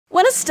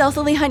to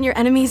stealthily hunt your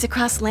enemies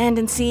across land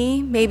and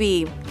sea?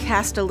 Maybe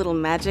cast a little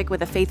magic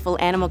with a faithful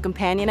animal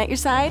companion at your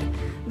side?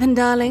 Then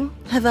darling,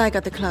 have I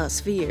got the class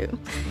for you.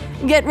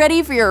 Get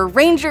ready for your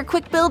Ranger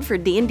quick build for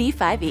D&D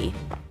 5e.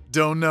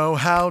 Don't know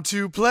how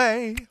to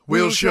play?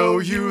 We'll show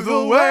you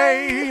the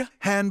way.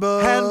 Handbooker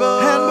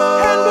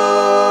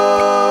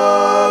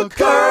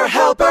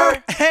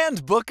Helper.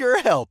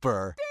 Handbooker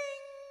Helper.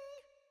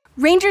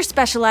 Rangers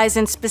specialize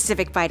in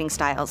specific fighting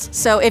styles,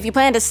 so if you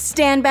plan to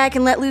stand back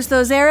and let loose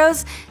those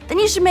arrows, then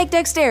you should make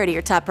dexterity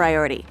your top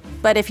priority.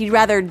 But if you'd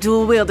rather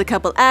dual-wield a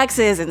couple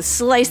axes and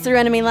slice through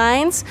enemy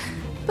lines,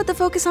 put the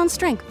focus on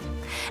strength.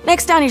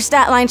 Next down your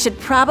stat line should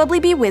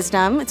probably be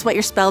wisdom. It's what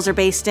your spells are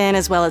based in,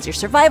 as well as your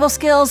survival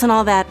skills and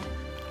all that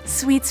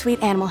sweet,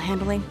 sweet animal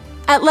handling.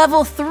 At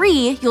level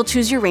 3, you'll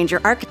choose your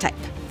ranger archetype.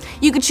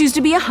 You could choose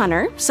to be a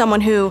hunter,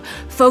 someone who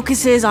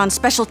focuses on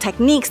special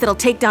techniques that'll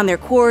take down their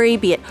quarry,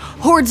 be it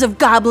hordes of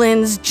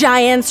goblins,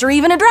 giants, or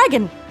even a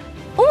dragon.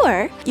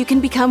 Or you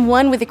can become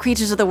one with the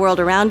creatures of the world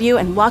around you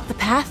and walk the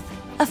path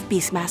of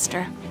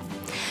Beastmaster.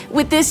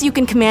 With this, you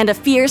can command a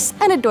fierce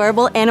and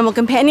adorable animal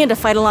companion to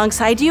fight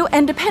alongside you,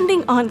 and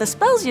depending on the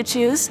spells you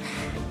choose,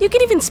 you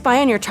can even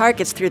spy on your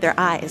targets through their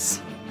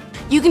eyes.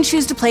 You can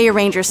choose to play your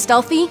rangers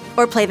stealthy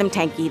or play them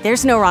tanky.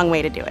 There's no wrong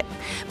way to do it.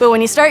 But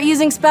when you start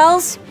using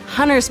spells,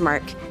 Hunter's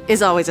Mark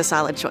is always a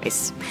solid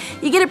choice.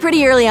 You get it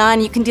pretty early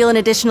on. You can deal an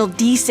additional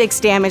d6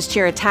 damage to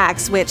your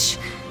attacks, which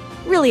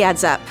really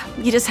adds up.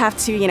 You just have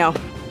to,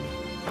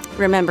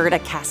 remember to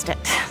cast it.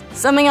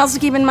 Something else to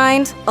keep in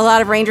mind, a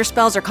lot of ranger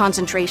spells are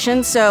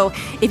concentration, so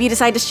if you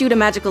decide to shoot a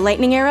magical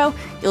lightning arrow,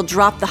 you'll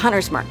drop the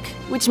Hunter's Mark,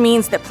 which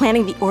means that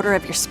planning the order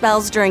of your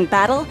spells during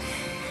battle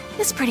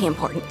is pretty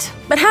important.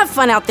 But have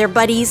fun out there,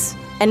 buddies,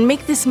 and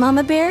make this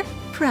mama bear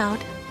proud.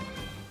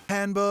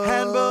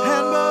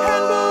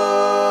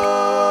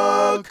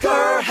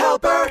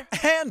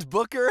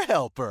 Handbooker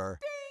Helper.